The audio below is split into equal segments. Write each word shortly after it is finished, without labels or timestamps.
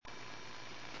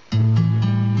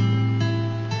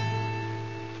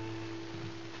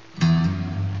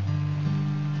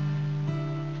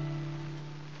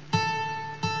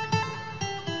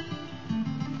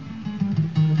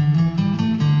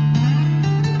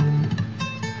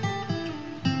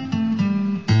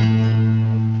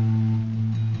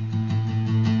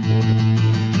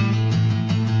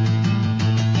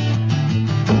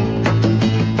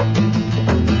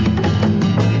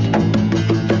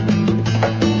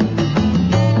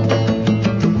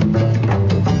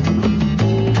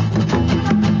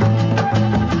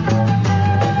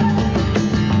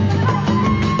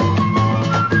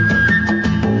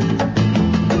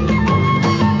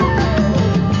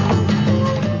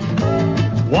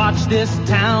Watch this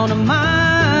town of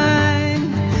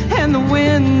mine, and the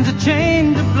winds of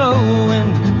change are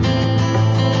blowing.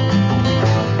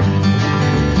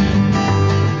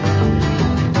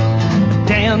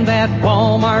 Damn that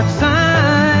Walmart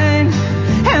sign,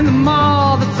 and the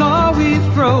mall that's always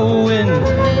growing.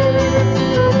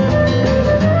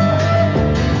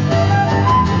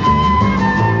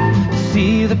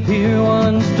 See the Pier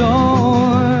 1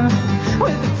 store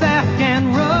with its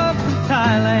Afghan rug from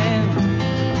Thailand.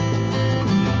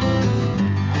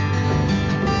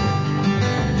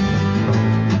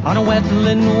 On a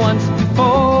wetland once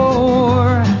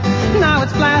before, now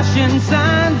it's flashing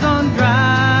signs on dry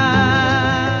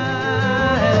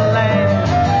land.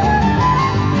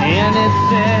 And it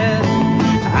says,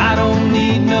 I don't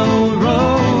need no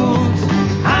roads,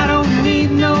 I don't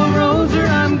need no roads where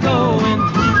I'm going.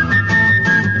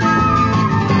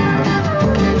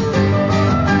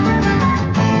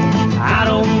 I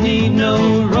don't need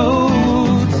no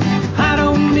roads, I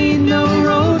don't need no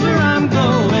roads where I'm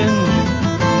going.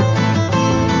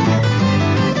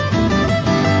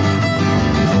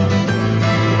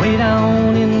 Way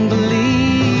down in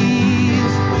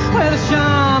Belize, where the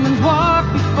shamans walk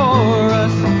before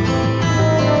us.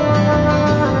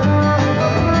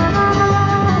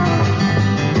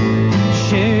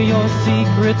 Share your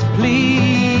secrets,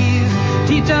 please.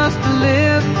 Teach us to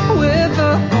live with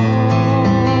the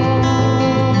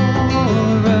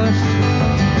forest.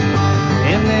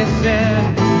 And they said,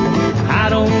 I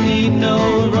don't need no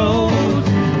roads,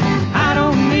 I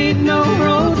don't need no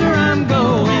roads where I'm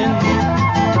going.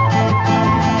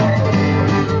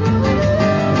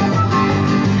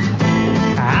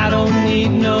 I don't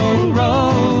need no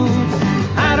roads,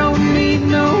 I don't need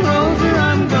no roads where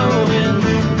I'm going.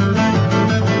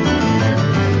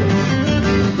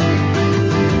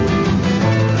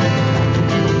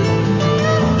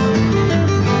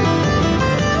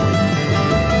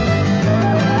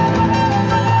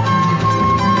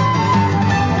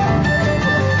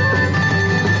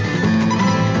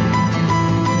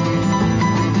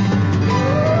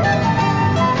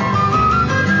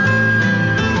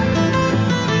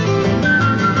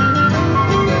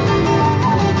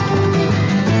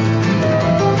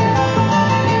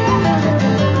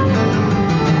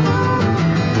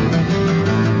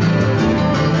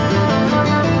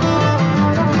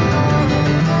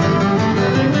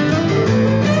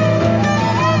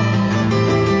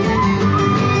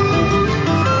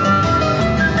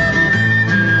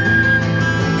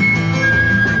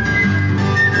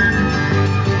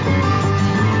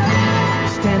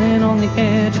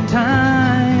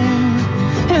 Time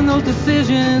and those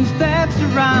decisions that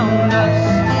surround us.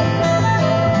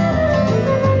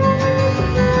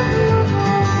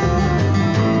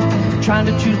 Trying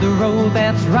to choose the road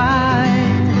that's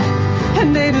right,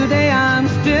 and day to day I'm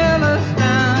still astounded.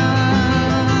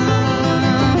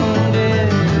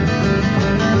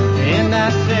 And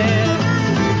I said,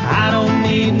 I don't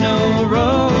need no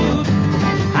roads,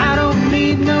 I don't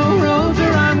need no roads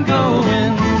where I'm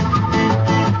going.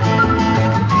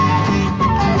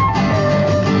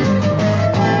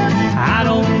 I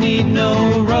don't need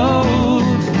no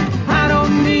roads, I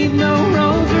don't need no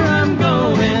roads where I'm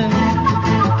going.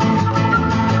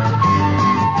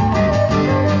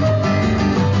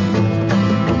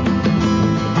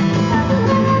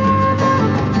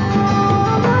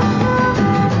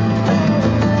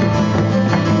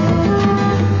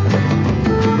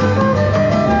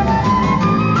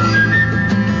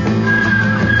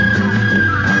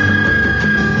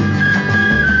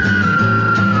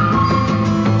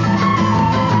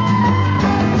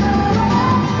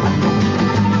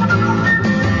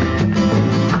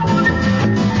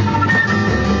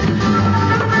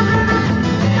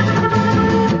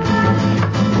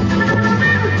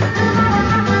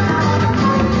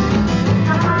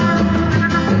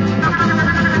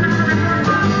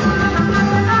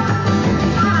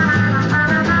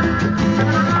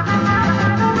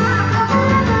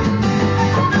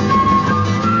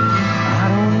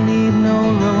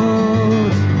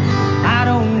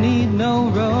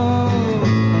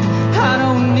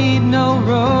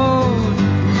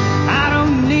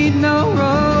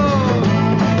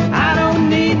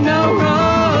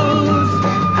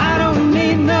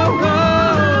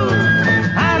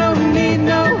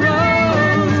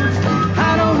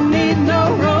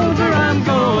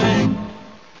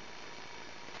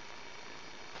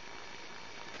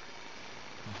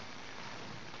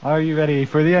 Are you ready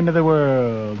for the end of the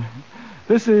world?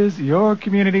 This is Your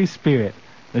Community Spirit,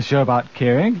 the show about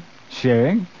caring,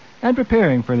 sharing, and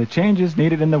preparing for the changes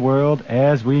needed in the world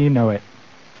as we know it.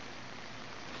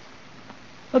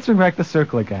 Let's bring back the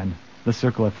circle again. The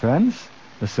circle of friends,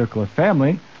 the circle of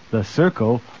family, the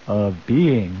circle of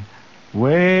being.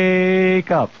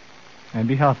 Wake up and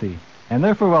be healthy, and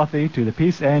therefore wealthy to the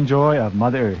peace and joy of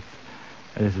Mother Earth.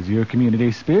 This is your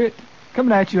community spirit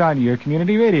coming at you on your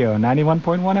community radio,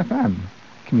 91.1 FM,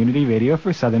 community radio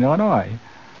for Southern Illinois.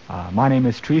 My name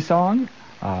is Treesong.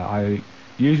 Our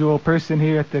usual person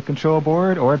here at the control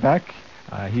board, or Beck.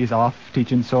 He's off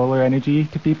teaching solar energy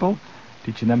to people,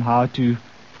 teaching them how to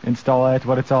install it,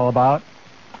 what it's all about.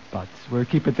 But we're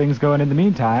keeping things going in the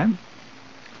meantime.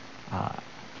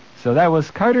 So that was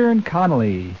Carter and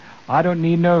Connolly. I Don't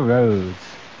Need No Roads.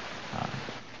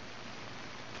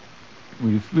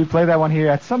 We played that one here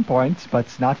at some point, but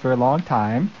it's not for a long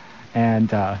time.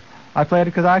 And I played it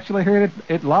because I actually heard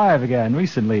it live again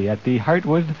recently at the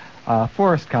Heartwood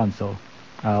Forest Council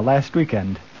last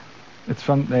weekend. It's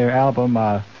from their album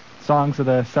Songs of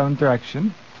the Seventh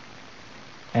Direction.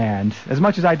 And as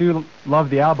much as I do love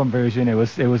the album version, it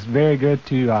was very good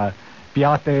to be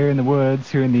out there in the woods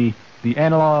hearing the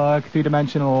analog,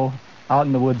 three-dimensional,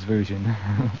 out-in-the-woods version.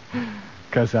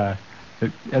 Because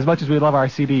as much as we love our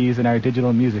CDs and our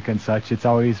digital music and such, it's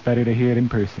always better to hear it in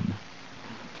person.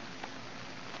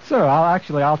 So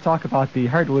I'll talk about the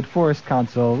Heartwood Forest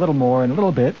Council a little more in a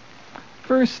little bit.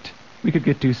 First, we could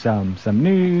get to some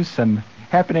news, some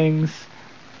happenings,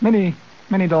 many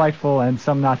delightful and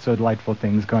some not so delightful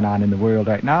things going on in the world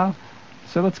right now.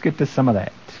 So let's get to some of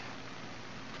that.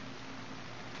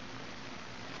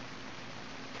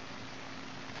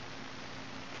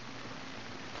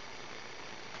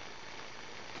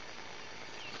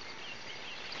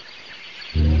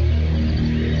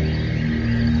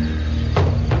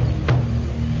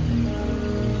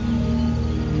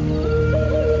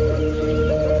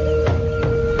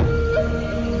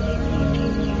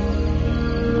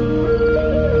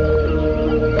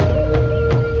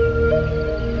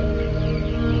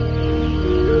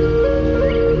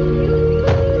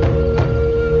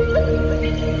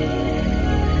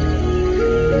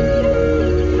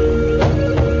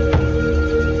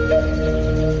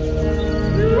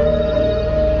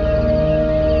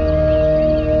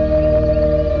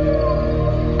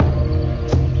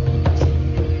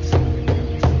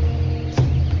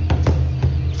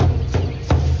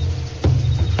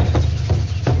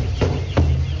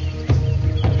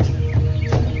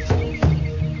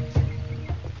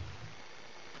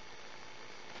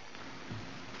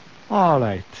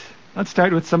 Alright, let's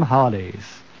start with some holidays.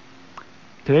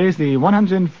 Today's the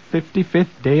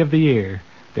 155th day of the year.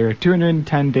 There are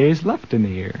 210 days left in the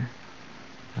year.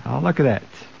 Oh, look at that.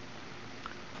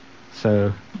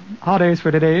 So, holidays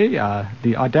for today,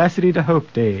 the Audacity to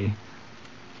Hope Day.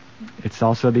 It's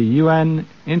also the UN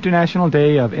International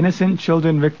Day of Innocent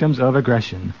Children Victims of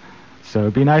Aggression.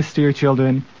 So be nice to your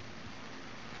children.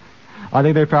 I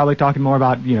think they're probably talking more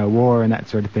about, war and that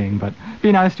sort of thing, but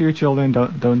be nice to your children.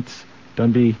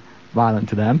 Don't be violent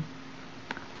to them.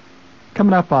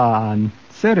 Coming up on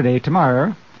Saturday,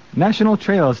 tomorrow, National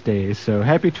Trails Day, so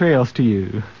happy trails to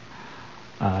you.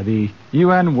 The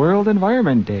UN World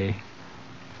Environment Day.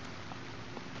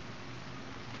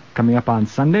 Coming up on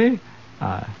Sunday,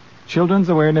 Children's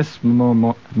Awareness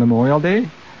Memorial Day,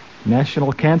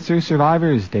 National Cancer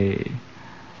Survivors Day,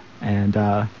 and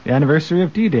the anniversary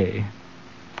of D-Day.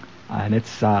 And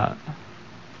it's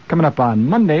coming up on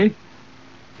Monday.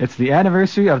 It's the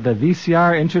anniversary of the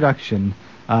VCR introduction.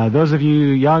 Those of you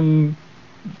young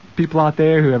people out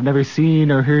there who have never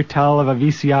seen or heard tell of a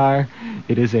VCR,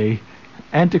 it is a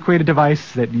antiquated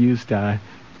device that used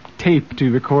tape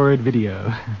to record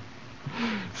video.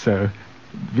 So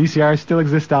VCRs still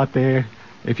exist out there.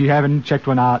 If you haven't checked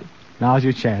one out, now's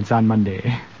your chance on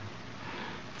Monday.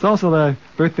 It's also the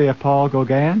birthday of Paul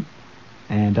Gauguin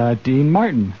and Dean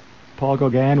Martin. Paul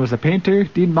Gauguin was a painter,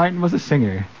 Dean Martin was a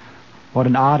singer. What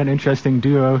an odd and interesting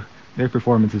duo their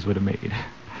performances would have made.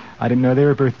 I didn't know they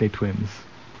were birthday twins.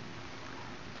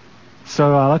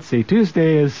 So let's see,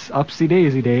 Tuesday is Upsy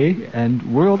Daisy Day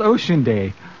and World Ocean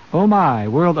Day. Oh my,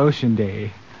 World Ocean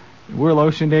Day. World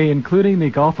Ocean Day including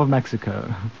the Gulf of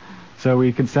Mexico. So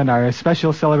we can send our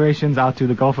special celebrations out to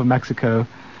the Gulf of Mexico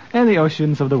and the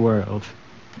oceans of the world.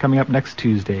 Coming up next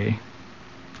Tuesday.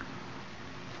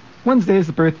 Wednesday is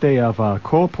the birthday of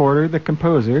Cole Porter, the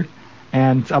composer,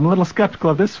 and I'm a little skeptical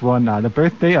of this one, the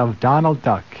birthday of Donald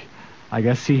Duck. I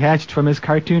guess he hatched from his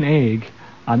cartoon egg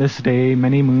on this day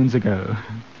many moons ago.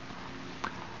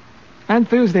 And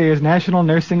Thursday is National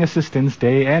Nursing Assistance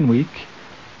Day and Week,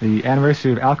 the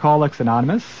anniversary of Alcoholics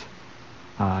Anonymous,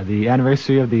 the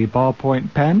anniversary of the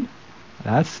ballpoint pen,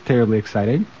 that's terribly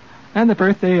exciting, and the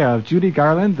birthday of Judy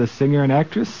Garland, the singer and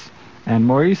actress, and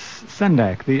Maurice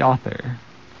Sendak, the author.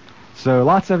 So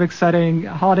lots of exciting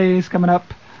holidays coming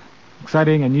up.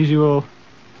 exciting, unusual,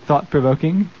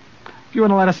 thought-provoking. If you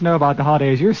want to let us know about the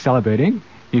holidays you're celebrating,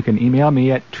 you can email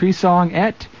me at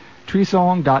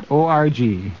treesong@treesong.org.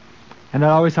 And that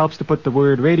always helps to put the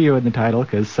word radio in the title,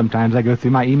 because sometimes I go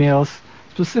through my emails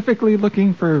specifically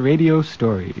looking for radio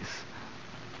stories.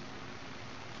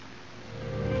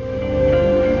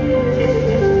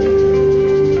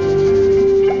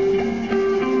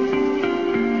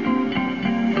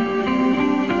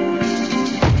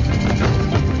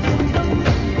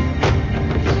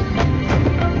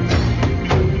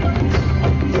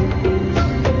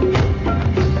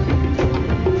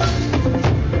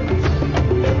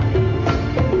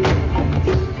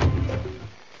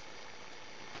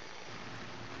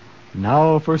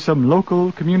 Now for some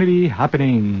local community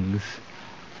happenings.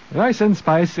 Rice and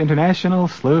Spice International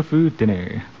Slow Food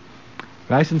Dinner.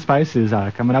 Rice and Spice is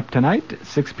coming up tonight,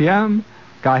 6 p.m.,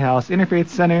 Guy House Interfaith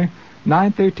Center,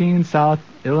 913 South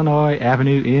Illinois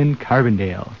Avenue in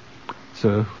Carbondale.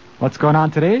 So, what's going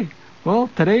on today? Well,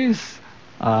 tonight's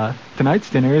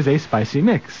dinner is a spicy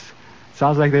mix.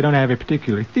 Sounds like they don't have a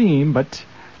particular theme, but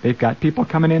they've got people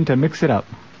coming in to mix it up.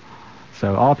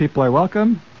 So, all people are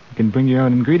welcome. You can bring your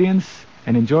own ingredients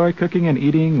and enjoy cooking and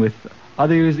eating with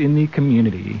others in the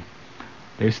community.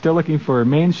 They're still looking for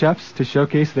main chefs to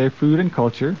showcase their food and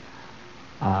culture.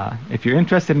 If you're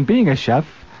interested in being a chef,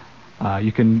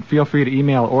 you can feel free to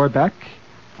email Orbeck.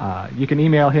 You can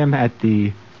email him at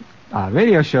the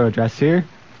radio show address here,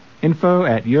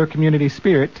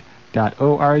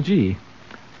 info@yourcommunityspirit.org.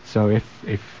 So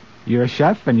if you're a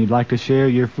chef and you'd like to share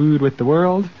your food with the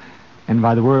world, and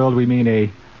by the world we mean a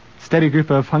steady group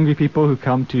of hungry people who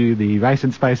come to the Rice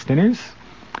and Spice dinners,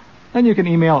 then you can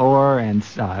email Orr, and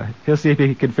he'll see if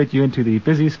he can fit you into the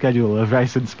busy schedule of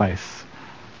Rice and Spice.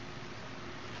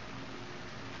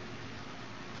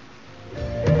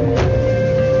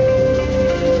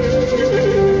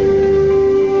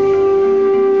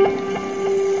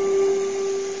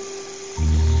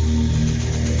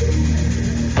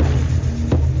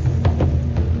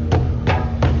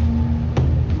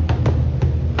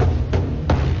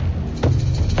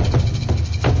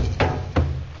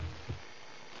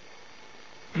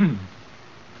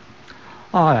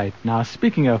 Alright, now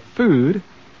speaking of food,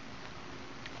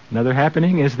 another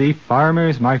happening is the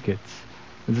farmers' markets.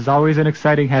 This is always an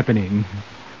exciting happening.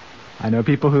 I know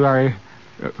people who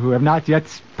have not yet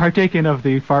partaken of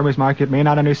the farmers' market may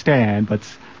not understand, but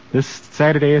this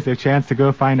Saturday is their chance to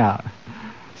go find out.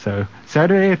 So,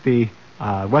 Saturday at the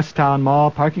Westtown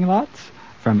Mall parking lots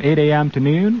from 8 a.m. to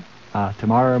noon,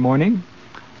 tomorrow morning,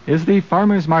 is the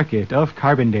farmers' market of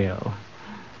Carbondale.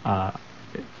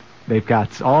 They've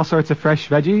got all sorts of fresh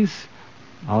veggies,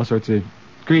 all sorts of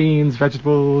greens,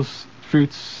 vegetables,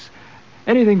 fruits,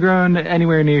 anything grown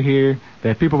anywhere near here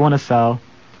that people want to sell.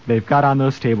 They've got on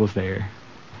those tables there.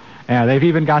 And they've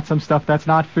even got some stuff that's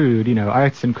not food,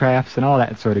 arts and crafts and all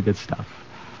that sort of good stuff.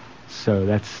 So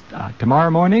that's tomorrow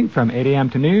morning from 8 a.m.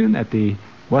 to noon at the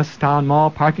Westtown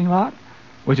Mall parking lot,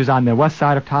 which is on the west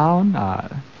side of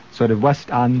town, sort of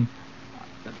west on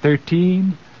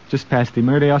 13, just past the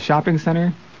Murdale Shopping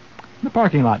Center. The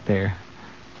parking lot there.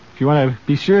 If you want to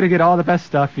be sure to get all the best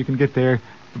stuff, you can get there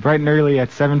bright and early at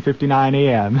 7:59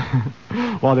 a.m.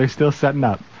 while they're still setting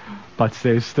up. But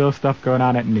there's still stuff going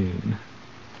on at noon.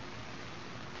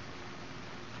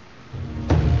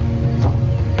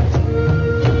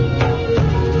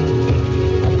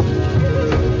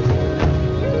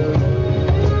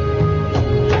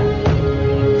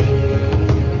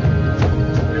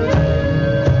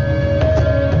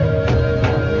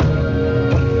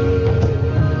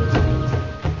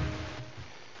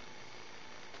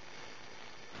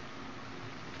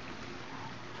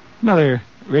 Another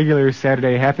regular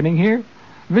Saturday happening here,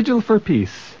 Vigil for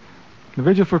Peace. The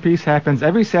Vigil for Peace happens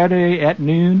every Saturday at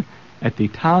noon at the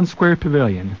Town Square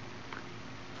Pavilion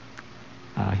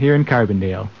here in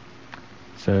Carbondale.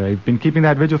 So they've been keeping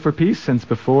that Vigil for Peace since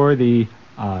before the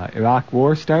Iraq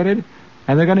War started,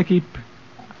 and they're going to keep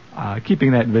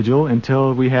keeping that vigil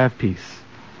until we have peace.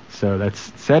 So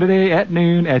that's Saturday at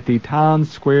noon at the Town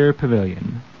Square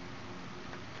Pavilion.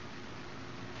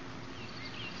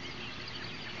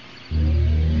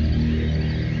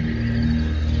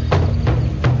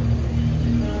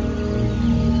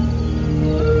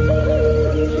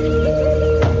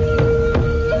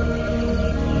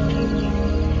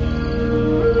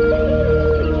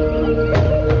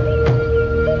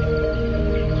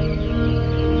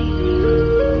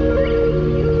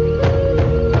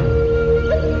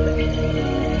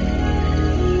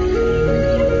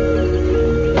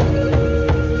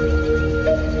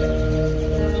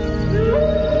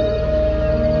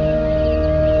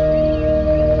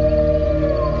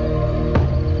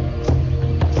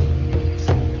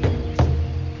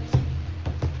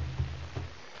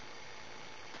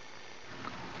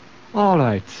 All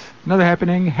right. Another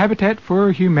happening, Habitat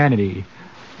for Humanity.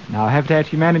 Now, Habitat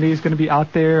Humanity is going to be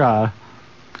out there,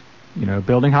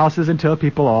 building houses until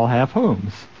people all have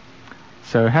homes.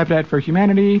 So Habitat for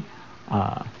Humanity,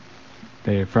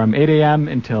 they're from 8 a.m.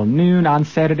 until noon on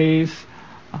Saturdays.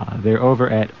 They're over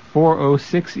at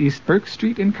 406 East Burke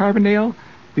Street in Carbondale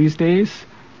these days.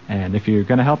 And if you're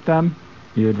going to help them,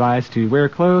 you're advised to wear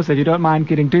clothes that you don't mind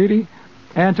getting dirty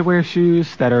and to wear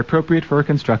shoes that are appropriate for a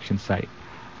construction site.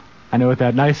 I know with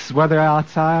that nice weather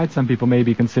outside, some people may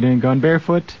be considering going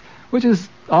barefoot, which is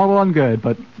all well and good,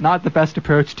 but not the best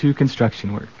approach to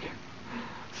construction work.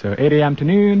 So 8 a.m. to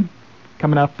noon,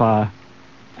 coming up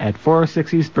at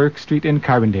 406 East Burke Street in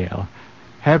Carbondale.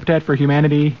 Habitat for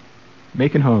Humanity,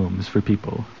 making homes for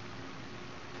people.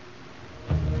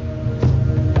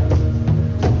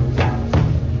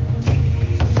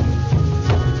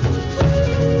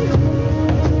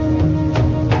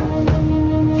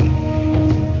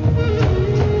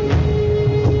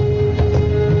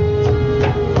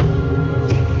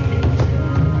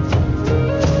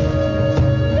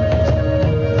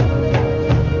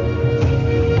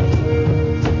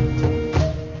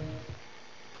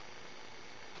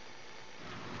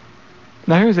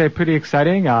 Now here's a pretty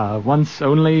exciting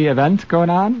once-only event going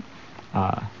on.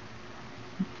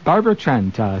 Barbara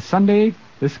Trent,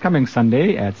 this coming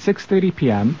Sunday at 6:30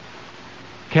 p.m.,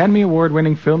 Academy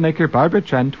Award-winning filmmaker Barbara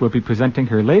Trent will be presenting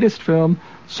her latest film,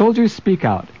 Soldiers Speak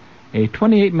Out, a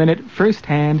 28-minute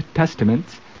first-hand testament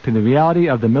to the reality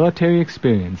of the military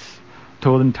experience,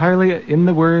 told entirely in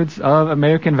the words of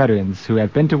American veterans who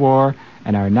have been to war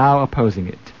and are now opposing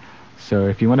it. So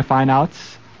if you want to find out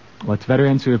what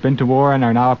veterans who have been to war and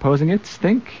are now opposing it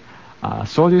think,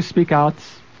 Soldiers Speak Out.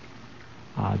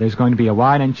 There's going to be a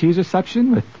wine and cheese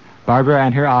reception with Barbara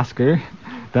and her Oscar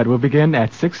that will begin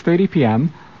at 6:30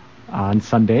 p.m. on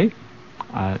Sunday.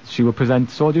 She will present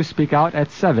Soldiers Speak Out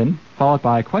at 7, followed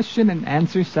by a question and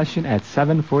answer session at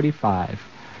 7:45.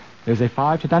 There's a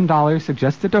 $5 to $10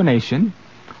 suggested donation.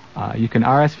 You can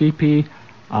RSVP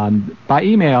by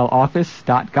email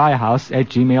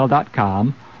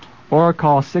office.gaiahouse@gmail.com or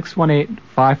call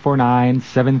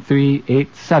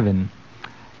 618-549-7387.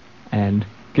 And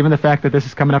given the fact that this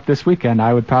is coming up this weekend,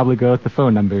 I would probably go with the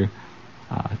phone number,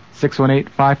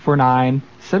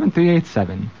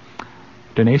 618-549-7387.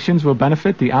 Donations will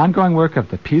benefit the ongoing work of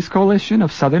the Peace Coalition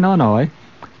of Southern Illinois,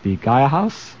 the Gaia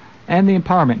House, and the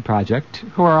Empowerment Project,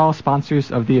 who are all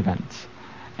sponsors of the event.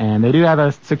 And they do have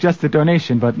a suggested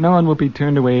donation, but no one will be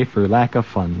turned away for lack of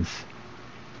funds.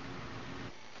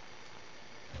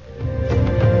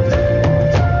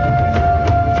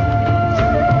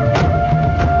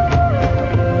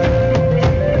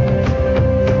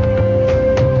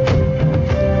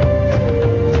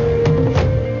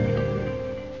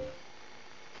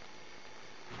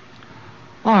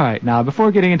 All right, now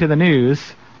before getting into the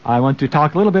news, I want to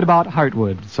talk a little bit about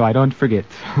Heartwood, so I don't forget.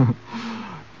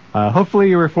 Hopefully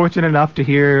you were fortunate enough to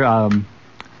hear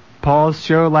Paul's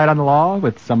show, Light on the Law,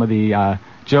 with some of the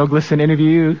Joe Glisson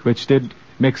interview, which did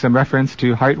make some reference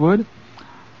to Heartwood.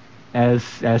 As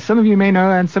some of you may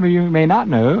know and some of you may not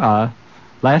know,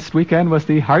 last weekend was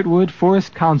the Heartwood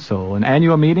Forest Council, an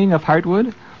annual meeting of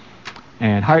Heartwood.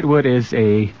 And Heartwood is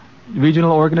a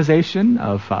regional organization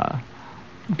of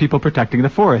people protecting the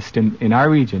forest in our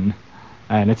region.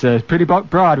 And it's a pretty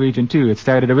broad region, too. It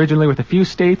started originally with a few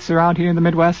states around here in the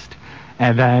Midwest.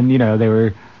 And then, there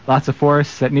were lots of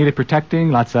forests that needed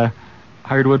protecting, lots of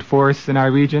hardwood forests in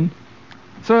our region.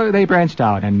 So they branched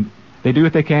out, and they do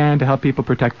what they can to help people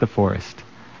protect the forest.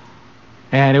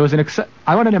 And it was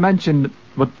I wanted to mention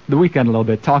the weekend a little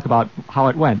bit, talk about how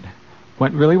it went.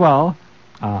 Went really well.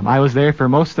 I was there for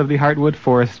most of the Heartwood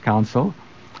Forest Council.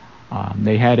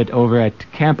 They had it over at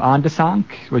Camp Ondesank,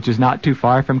 which is not too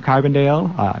far from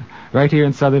Carbondale, right here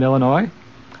in southern Illinois.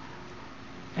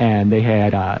 And they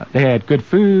had good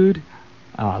food,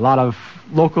 a lot of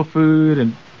local food,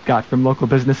 and got from local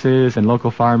businesses and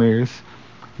local farmers.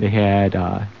 They had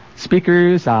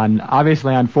speakers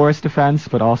obviously on forest defense,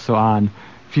 but also on a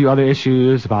few other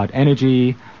issues about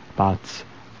energy, about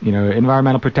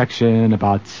environmental protection,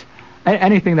 about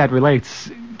anything that relates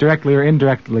directly or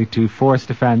indirectly to forest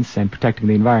defense and protecting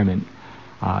the environment.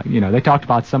 They talked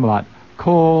about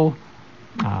coal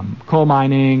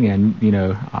mining, and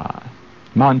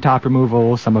mountaintop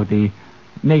removal, some of the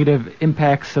negative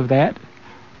impacts of that.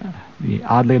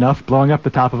 Oddly enough, blowing up the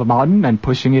top of a mountain and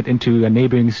pushing it into a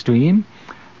neighboring stream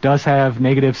does have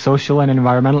negative social and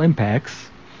environmental impacts.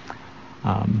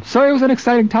 So it was an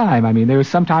exciting time. I mean, there was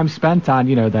some time spent on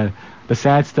the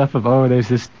sad stuff of, there's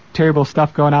this terrible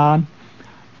stuff going on.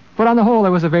 But on the whole, it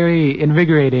was a very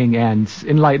invigorating and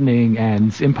enlightening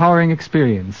and empowering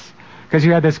experience Because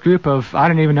you had this group of, I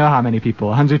don't even know how many people,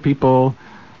 100 people,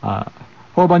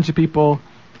 whole bunch of people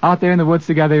out there in the woods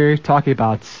together talking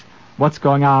about what's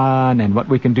going on and what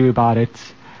we can do about it.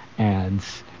 And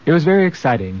it was very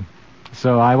exciting.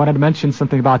 So I wanted to mention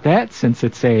something about that, since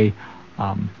it's a,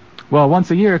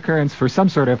 once a year occurrence for some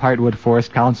sort of Heartwood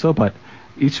Forest Council, but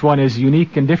each one is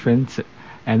unique and different,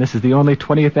 and this is the only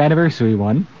 20th anniversary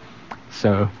one.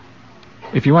 So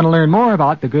if you want to learn more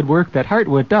about the good work that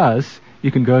Heartwood does, you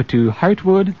can go to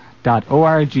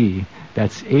heartwood.org.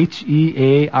 That's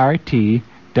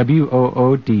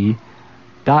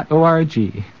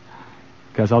HEARTWOOD.org.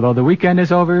 Because although the weekend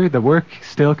is over, the work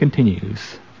still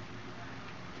continues.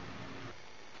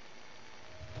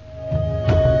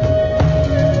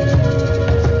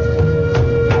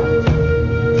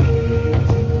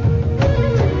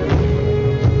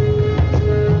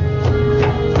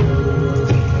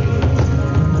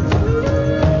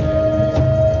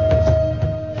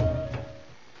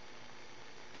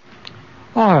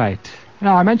 All right.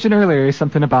 Now, I mentioned earlier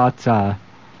something about,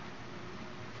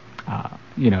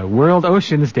 World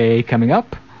Oceans Day coming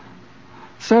up.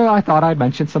 So I thought I'd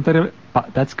mention something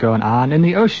that's going on in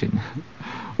the ocean.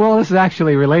 Well, this is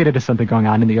actually related to something going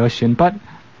on in the ocean, but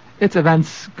it's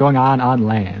events going on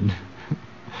land.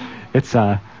 It's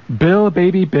Bill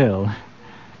Baby Bill,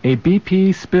 a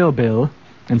BP spill bill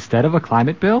instead of a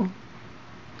climate bill.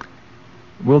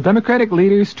 Will Democratic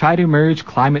leaders try to merge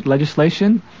climate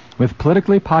legislation with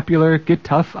politically popular get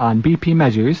tough on BP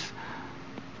measures?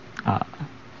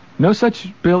 No such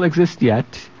bill exists yet.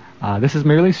 This is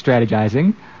merely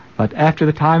strategizing, but after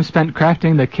the time spent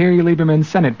crafting the Kerry-Lieberman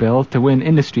Senate bill to win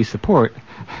industry support,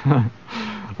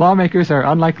 lawmakers are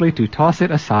unlikely to toss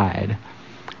it aside.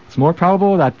 It's more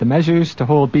probable that the measures to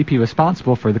hold BP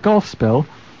responsible for the Gulf spill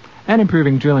and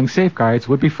improving drilling safeguards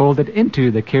would be folded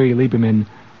into the Kerry-Lieberman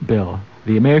bill,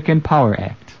 the American Power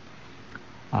Act.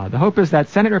 The hope is that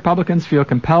Senate Republicans feel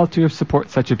compelled to support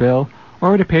such a bill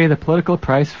or to pay the political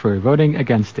price for voting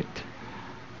against it.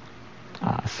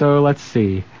 So let's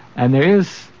see. And there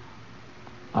is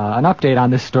an update on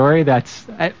this story.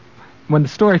 When the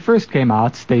story first came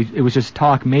out, it was just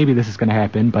talk, maybe this is going to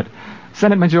happen, but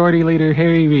Senate Majority Leader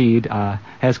Harry Reid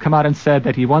has come out and said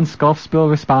that he wants Gulf spill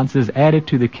responses added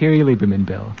to the Kerry-Lieberman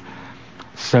bill.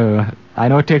 So I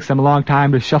know it takes them a long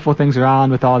time to shuffle things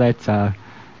around with all that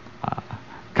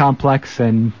complex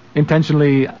and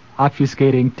intentionally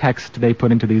obfuscating text they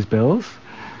put into these bills.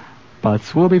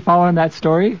 But we'll be following that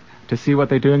story to see what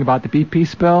they're doing about the BP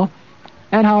spill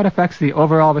and how it affects the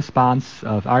overall response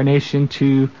of our nation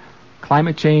to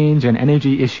climate change and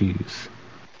energy issues.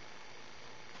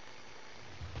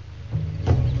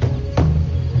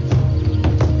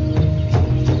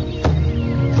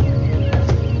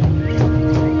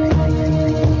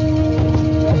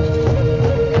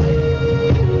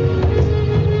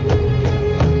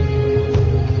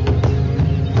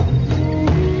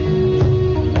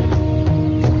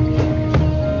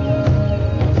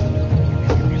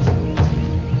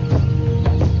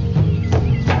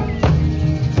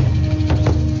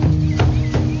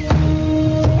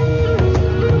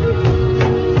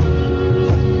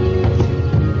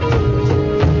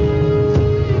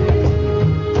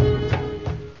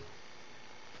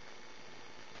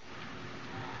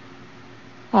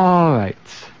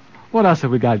 What else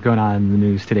have we got going on in the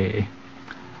news today?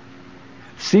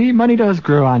 See, money does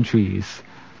grow on trees.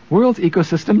 World's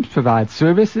ecosystems provide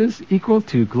services equal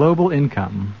to global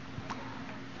income.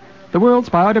 The world's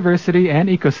biodiversity and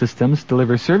ecosystems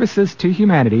deliver services to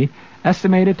humanity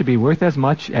estimated to be worth as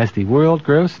much as the world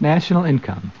gross national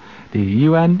income, the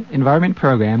UN Environment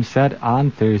Program said on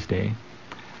Thursday.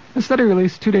 A study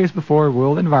released 2 days before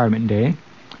World Environment Day.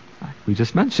 We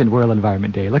just mentioned World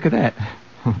Environment Day. Look at that.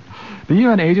 The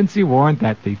UN agency warned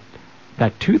that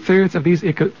 2/3 of these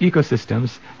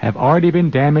ecosystems have already been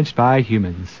damaged by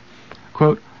humans.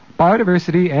 Quote,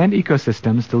 biodiversity and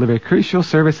ecosystems deliver crucial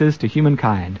services to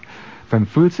humankind, from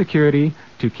food security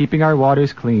to keeping our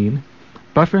waters clean,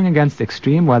 buffering against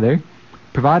extreme weather,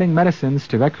 providing medicines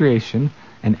to recreation,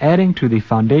 and adding to the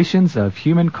foundations of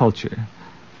human culture.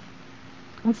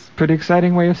 That's a pretty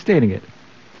exciting way of stating it.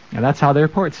 And that's how the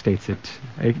report states it.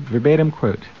 A verbatim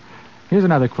quote. Here's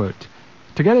another quote.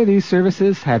 Together, these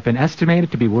services have been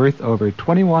estimated to be worth over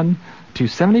 21 to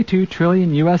 72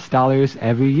 trillion U.S. dollars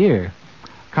every year,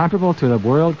 comparable to the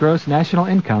world gross national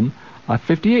income of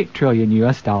 58 trillion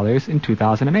U.S. dollars in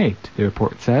 2008, the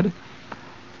report said.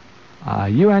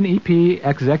 UNEP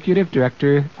Executive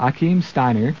Director Achim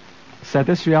Steiner said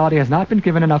this reality has not been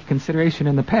given enough consideration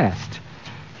in the past.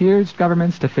 He urged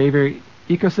governments to favor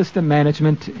ecosystem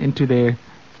management into their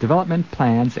development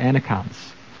plans and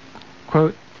accounts.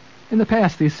 Quote, In the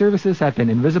past, these services have been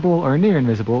invisible or near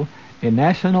invisible in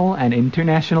national and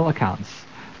international accounts.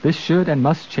 This should and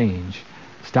must change,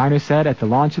 Steiner said at the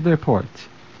launch of the report.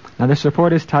 Now, this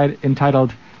report is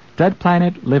entitled Dead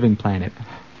Planet, Living Planet.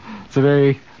 It's a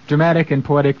very dramatic and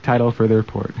poetic title for the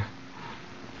report.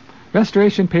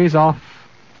 Restoration pays off.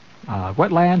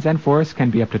 Wetlands and forests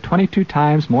can be up to 22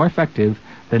 times more effective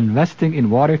than investing in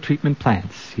water treatment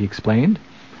plants, he explained.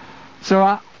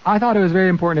 So I thought it was very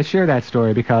important to share that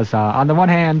story because on the one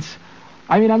hand,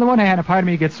 a part of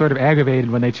me gets sort of aggravated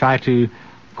when they try to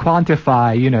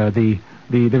quantify,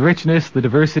 the richness, the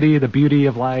diversity, the beauty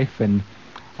of life, and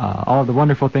all of the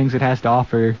wonderful things it has to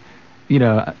offer.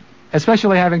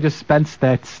 Especially having just spent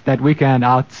that weekend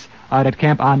out at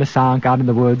Camp Andesonk, out in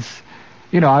the woods.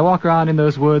 I walk around in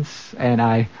those woods, and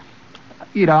I'm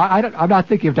not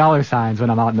thinking of dollar signs when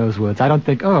I'm out in those woods. I don't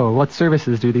think, oh, what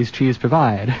services do these trees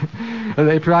provide?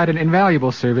 They provide an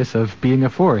invaluable service of being a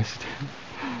forest.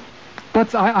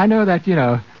 But I know that,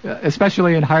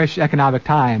 especially in harsh economic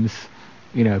times,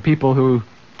 people who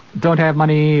don't have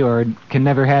money or can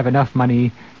never have enough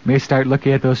money may start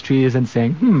looking at those trees and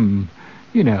saying,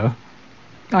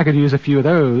 I could use a few of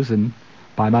those and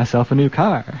buy myself a new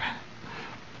car.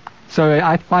 So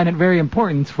I find it very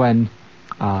important when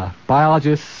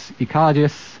biologists,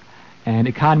 ecologists, and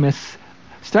economists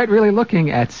start really looking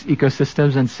at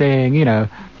ecosystems and saying,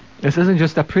 this isn't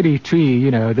just a pretty tree,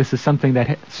 this is something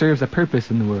that serves a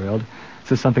purpose in the world.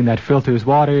 This is something that filters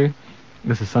water.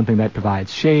 This is something that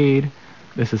provides shade.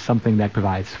 This is something that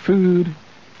provides food.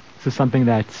 This is something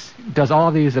that does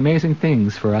all these amazing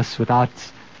things for us without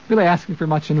really asking for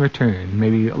much in return.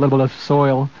 Maybe a little bit of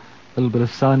soil, a little bit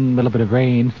of sun, a little bit of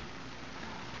rain.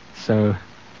 So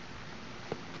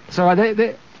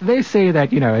they say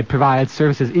that, it provides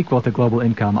services equal to global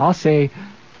income. I'll say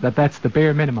that that's the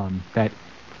bare minimum, that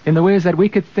in the ways that we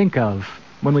could think of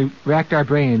when we racked our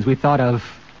brains, we thought of,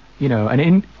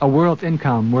 a world's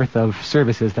income worth of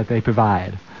services that they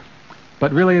provide.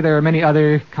 But really there are many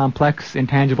other complex,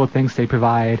 intangible things they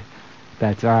provide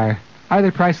that are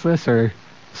either priceless or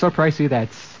so pricey that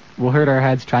we'll hurt our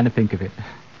heads trying to think of it.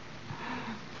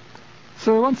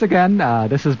 So once again,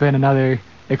 this has been another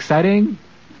exciting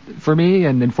for me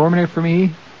and informative for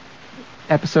me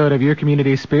episode of Your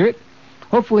Community Spirit.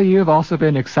 Hopefully you've also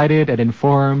been excited and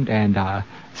informed and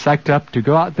psyched up to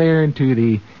go out there into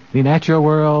the natural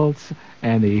worlds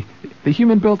and the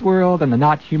human-built world and the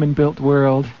not human-built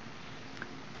world,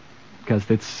 because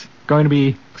it's going to be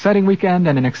an exciting weekend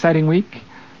and an exciting week.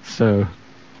 So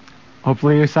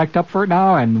hopefully you're psyched up for it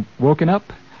now and woken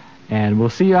up, and we'll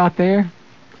see you out there.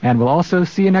 And we'll also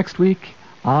see you next week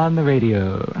on the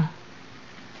radio.